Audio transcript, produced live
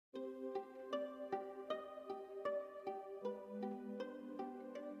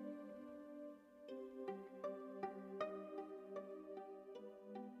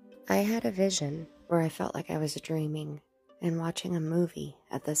I had a vision where I felt like I was dreaming and watching a movie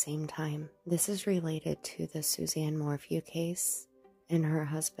at the same time. This is related to the Suzanne Morphew case and her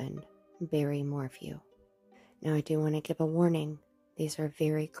husband, Barry Morphew. Now, I do want to give a warning. These are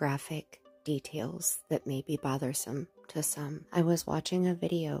very graphic details that may be bothersome to some. I was watching a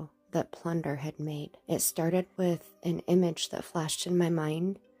video that Plunder had made. It started with an image that flashed in my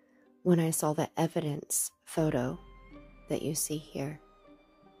mind when I saw the evidence photo that you see here.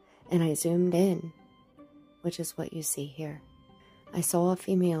 And I zoomed in, which is what you see here. I saw a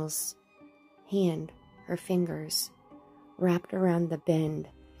female's hand, her fingers, wrapped around the bend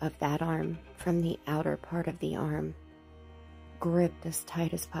of that arm from the outer part of the arm, gripped as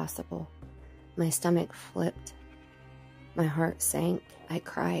tight as possible. My stomach flipped. My heart sank. I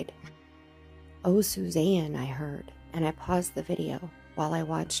cried. "Oh, Suzanne," I heard, and I paused the video while I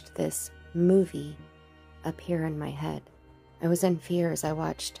watched this movie appear in my head. I was in fear as I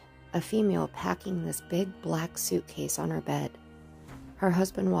watched a female packing this big black suitcase on her bed. Her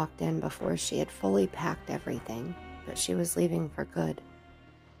husband walked in before she had fully packed everything, but she was leaving for good.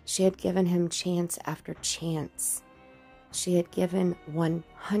 She had given him chance after chance. She had given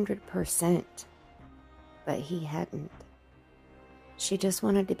 100%, but he hadn't. She just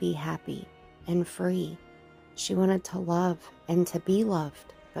wanted to be happy and free. She wanted to love and to be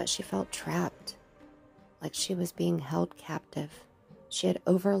loved, but she felt trapped, like she was being held captive. She had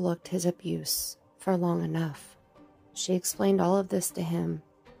overlooked his abuse for long enough. She explained all of this to him,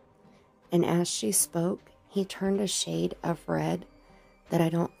 and as she spoke, he turned a shade of red that I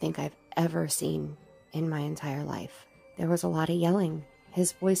don't think I've ever seen in my entire life. There was a lot of yelling.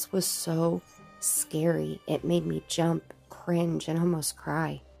 His voice was so scary. It made me jump, cringe, and almost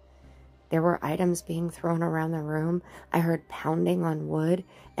cry. There were items being thrown around the room. I heard pounding on wood,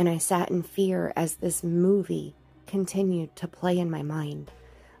 and I sat in fear as this movie continued to play in my mind.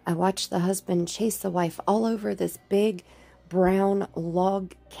 I watched the husband chase the wife all over this big brown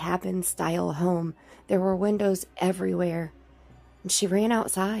log cabin style home. There were windows everywhere, and she ran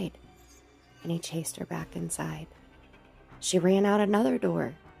outside, and he chased her back inside. She ran out another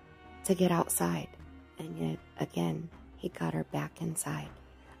door to get outside, and yet again he got her back inside.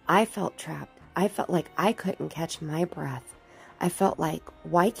 I felt trapped. I felt like I couldn't catch my breath. I felt like,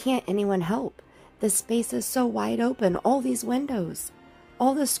 why can't anyone help? This space is so wide open, all these windows,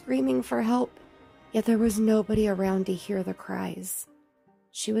 all the screaming for help, yet there was nobody around to hear the cries.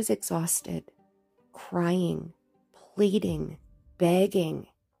 She was exhausted, crying, pleading, begging.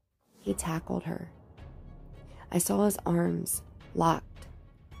 He tackled her. I saw his arms locked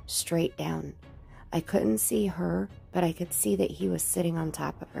straight down. I couldn't see her, but I could see that he was sitting on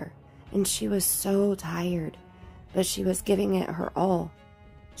top of her, and she was so tired, but she was giving it her all.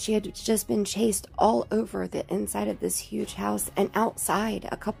 She had just been chased all over the inside of this huge house and outside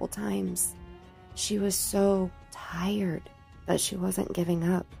a couple times. She was so tired, but she wasn't giving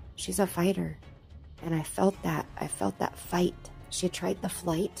up. She's a fighter, and I felt that. I felt that fight. She tried the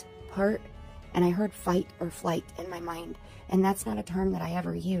flight part, and I heard fight or flight in my mind, and that's not a term that I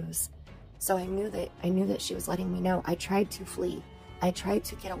ever use. So I knew that she was letting me know. I tried to flee. I tried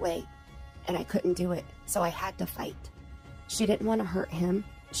to get away, and I couldn't do it, so I had to fight. She didn't want to hurt him.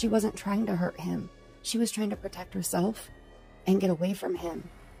 She wasn't trying to hurt him. She was trying to protect herself and get away from him.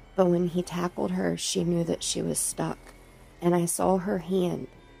 But when he tackled her, she knew that she was stuck. And I saw her hand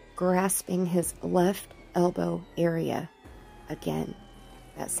grasping his left elbow area again.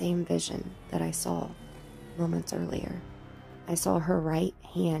 That same vision that I saw moments earlier. I saw her right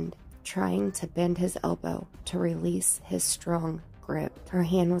hand trying to bend his elbow to release his strong grip. Her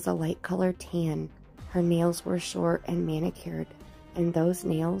hand was a light colored tan. Her nails were short and manicured, and those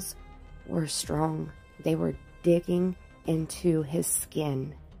nails were strong. They were digging into his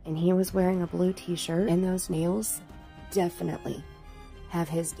skin, and he was wearing a blue t-shirt, and those nails definitely have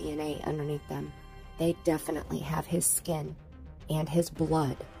his DNA underneath them. They definitely have his skin and his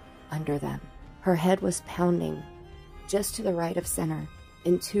blood under them. Her head was pounding just to the right of center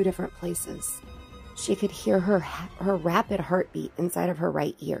in 2 different places. She could hear her rapid heartbeat inside of her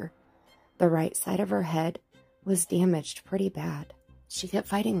right ear. The right side of her head was damaged pretty bad. She kept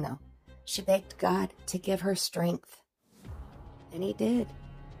fighting though. She begged God to give her strength. And he did,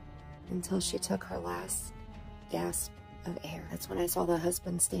 until she took her last gasp of air. That's when I saw the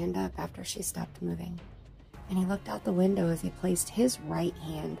husband stand up after she stopped moving. And he looked out the window as he placed his right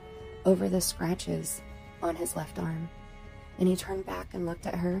hand over the scratches on his left arm. And he turned back and looked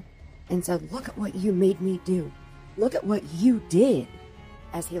at her and said, "Look at what you made me do. Look at what you did,"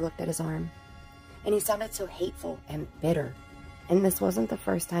 as he looked at his arm. And he sounded so hateful and bitter. And this wasn't the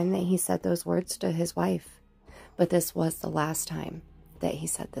first time that he said those words to his wife, but this was the last time. that he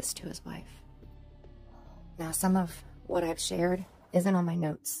said this to his wife. Now, some of what I've shared isn't on my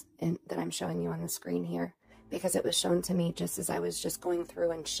notes that I'm showing you on the screen here, because it was shown to me just as I was just going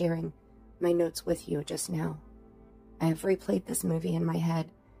through and sharing my notes with you just now. I have replayed this movie in my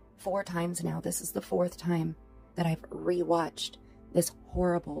head 4 times now. This is the 4th time that I've rewatched this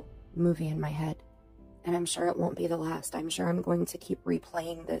horrible movie in my head. And I'm sure it won't be the last. I'm sure I'm going to keep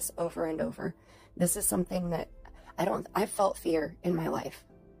replaying this over and over. This is something that I've felt fear in my life.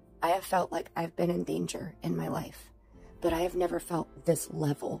 I have felt like I've been in danger in my life, but I have never felt this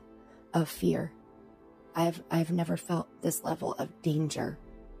level of fear. I've never felt this level of danger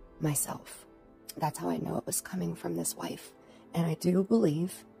myself. That's how I know it was coming from this wife. And I do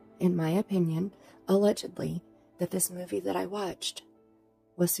believe, in my opinion, allegedly, that this movie that I watched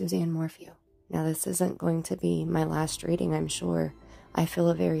was Suzanne Morphew. Now, this isn't going to be my last reading, I'm sure. I feel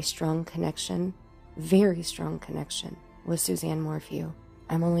a very strong connection with Suzanne Morphew.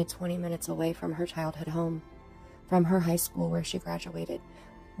 I'm only 20 minutes away from her childhood home, from her high school where she graduated,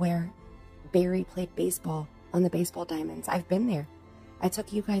 where Barry played baseball on the baseball diamonds. I've been there. I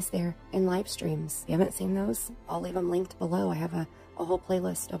took you guys there in live streams. If you haven't seen those, I'll leave them linked below. I have a whole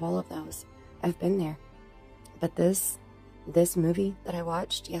playlist of all of those. I've been there. But this movie that I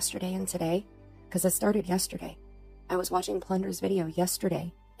watched yesterday and today, because it started yesterday. I was watching Plunder's video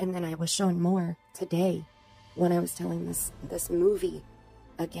yesterday, and then I was shown more today when I was telling this movie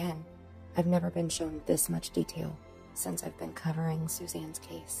again. I've never been shown this much detail since I've been covering Suzanne's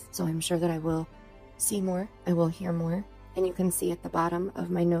case. So I'm sure that I will see more, I will hear more, and you can see at the bottom of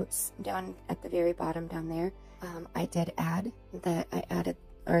my notes, down at the very bottom down there, I did add that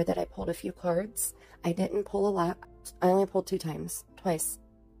I pulled a few cards. I didn't pull a lot. I only pulled 2 times, twice.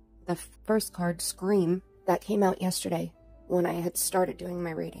 The first card, Scream, that came out yesterday when I had started doing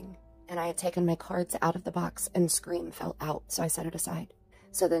my reading, and I had taken my cards out of the box and Scream fell out, so I set it aside.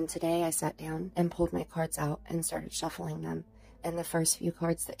 So then today I sat down and pulled my cards out and started shuffling them, and the first few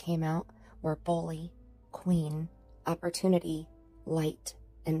cards that came out were Bully, Queen, Opportunity, Light,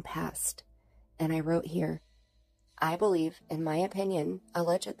 and Past. And I wrote here, I believe, in my opinion,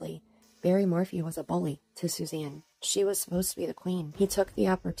 allegedly, Barry Morphew was a bully to Suzanne. She was supposed to be the queen. He took the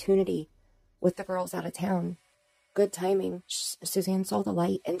opportunity with the girls out of town. Good timing. Suzanne saw the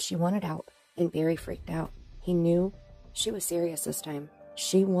light and she wanted out, and Barry freaked out. He knew she was serious this time.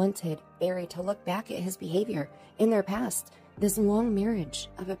 She wanted Barry to look back at his behavior in their past, this long marriage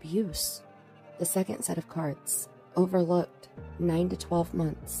of abuse. The second set of cards, Overlooked, 9 to 12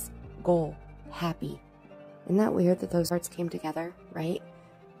 months, Goal, Happy. Isn't that weird that those cards came together, right?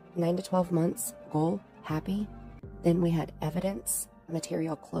 9 to 12 months, Goal, Happy. Then we had Evidence,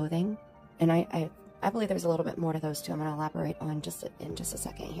 Material Clothing, and I believe there's a little bit more to those two. I'm going to elaborate on in just a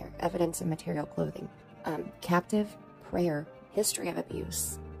second here. Evidence and Material Clothing. Captive, Prayer, History of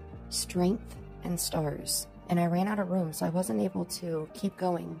Abuse, Strength, and Stars. And I ran out of room, so I wasn't able to keep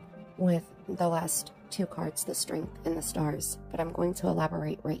going with the last 2 cards, the Strength and the Stars, but I'm going to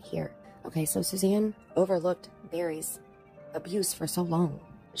elaborate right here. Okay, so Suzanne overlooked Barry's abuse for so long.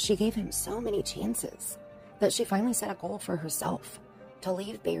 She gave him so many chances that she finally set a goal for herself to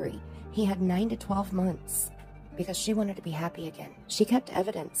leave Barry. He had 9 to 12 months because she wanted to be happy again. She kept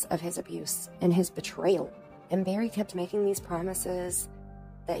evidence of his abuse and his betrayal, and Barry kept making these promises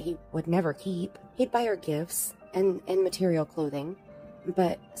that he would never keep. He'd buy her gifts and material clothing,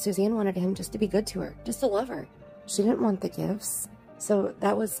 but Suzanne wanted him just to be good to her, just to love her. She didn't want the gifts. So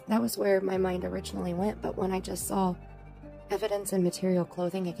that was where my mind originally went. But when I just saw evidence and material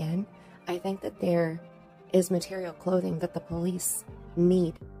clothing again, I think that there is material clothing that the police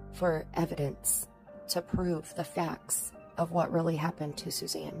need for evidence to prove the facts of what really happened to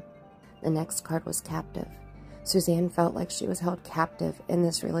Suzanne. The next card was Captive. Suzanne felt like she was held captive in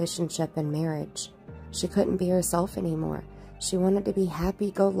this relationship and marriage. She couldn't be herself anymore. She wanted to be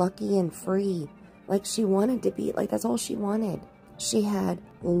happy-go-lucky and free. Like she wanted to be, like that's all she wanted. She had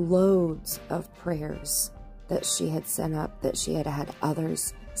loads of prayers that she had sent up, that she had had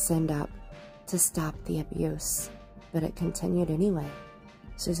others send up to stop the abuse. But it continued anyway.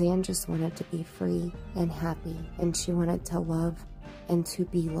 Suzanne just wanted to be free and happy, and she wanted to love and to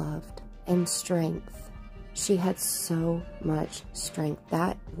be loved. And strength. She had so much strength.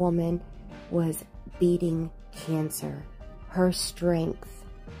 That woman was beating cancer. Her strength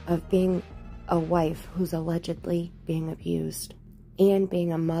of being a wife who's allegedly being abused, and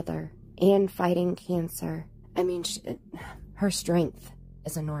being a mother, and fighting cancer. I mean, her strength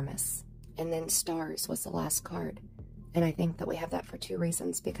is enormous. And then Stars was the last card. And I think that we have that for 2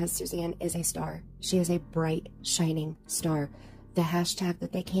 reasons, because Suzanne is a star. She is a bright, shining star. The hashtag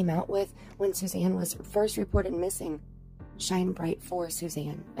that they came out with when Suzanne was first reported missing, shine bright for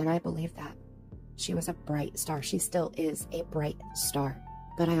Suzanne, and I believe that. She was a bright star. She still is a bright star.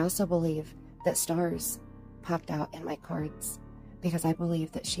 But I also believe that stars popped out in my cards because I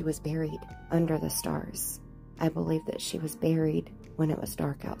believe that she was buried under the stars. I believe that she was buried when it was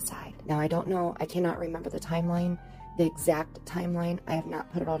dark outside. Now, I don't know. I cannot remember the timeline, the exact timeline. I have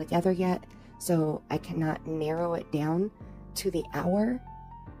not put it all together yet, so I cannot narrow it down to the hour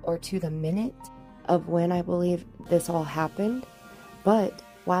or to the minute of when I believe this all happened. But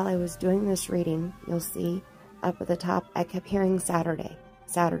while I was doing this reading, you'll see up at the top, I kept hearing Saturday,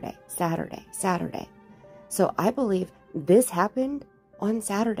 Saturday, Saturday, Saturday. So I believe this happened on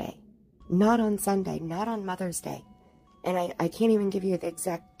Saturday, not on Sunday, not on Mother's Day. And I can't even give you the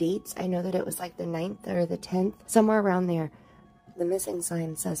exact dates. I know that it was like the 9th or the 10th, somewhere around there. The missing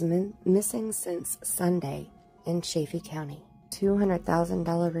sign says missing since Sunday in Chaffee County.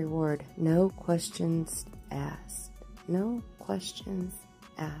 $200,000 reward. No questions asked. No questions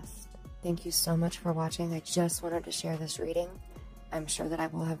asked. Thank you so much for watching. I just wanted to share this reading. I'm sure that I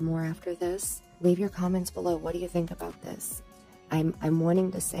will have more after this. Leave your comments below. What do you think about this? I'm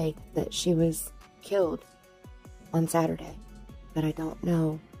wanting to say that she was killed on Saturday, but I don't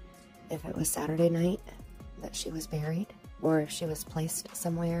know if it was Saturday night that she was buried or if she was placed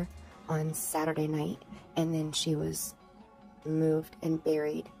somewhere on Saturday night and then she was moved and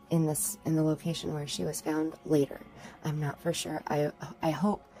buried in the location where she was found later. I'm not for sure. I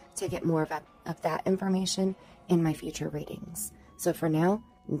hope to get more of that information in my future readings. So for now,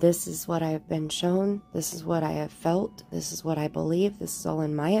 this is what I have been shown. This is what I have felt. This is what I believe. This is all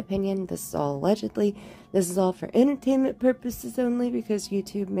in my opinion. This is all allegedly. This is all for entertainment purposes only because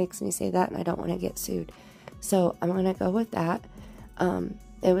YouTube makes me say that and I don't want to get sued. So I'm going to go with that.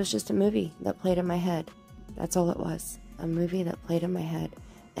 It was just a movie that played in my head. That's all it was. A movie that played in my head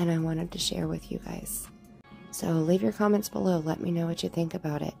and I wanted to share with you guys. So leave your comments below. Let me know what you think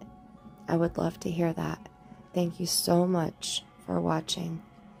about it. I would love to hear that. Thank you so much for watching.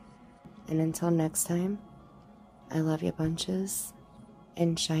 And until next time, I love you bunches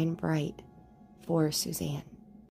and shine bright for Suzanne.